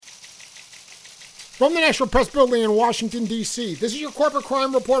From the National Press Building in Washington, D.C., this is your Corporate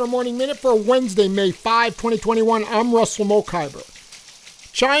Crime Reporter Morning Minute for Wednesday, May 5, 2021. I'm Russell Mokhiber.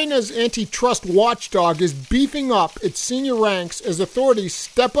 China's antitrust watchdog is beefing up its senior ranks as authorities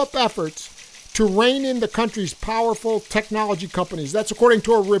step up efforts to rein in the country's powerful technology companies. That's according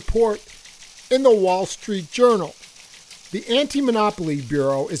to a report in the Wall Street Journal. The Anti-Monopoly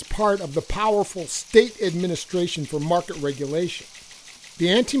Bureau is part of the powerful State Administration for Market Regulation. The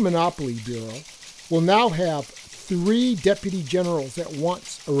Anti-Monopoly Bureau will now have 3 deputy generals at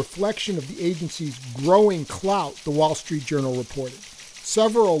once, a reflection of the agency's growing clout, the Wall Street Journal reported.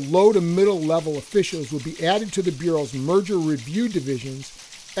 Several low to middle level officials will be added to the Bureau's merger review divisions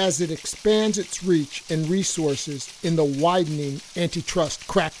as it expands its reach and resources in the widening antitrust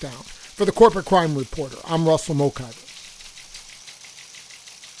crackdown. For the Corporate Crime Reporter, I'm Russell Mokhiber.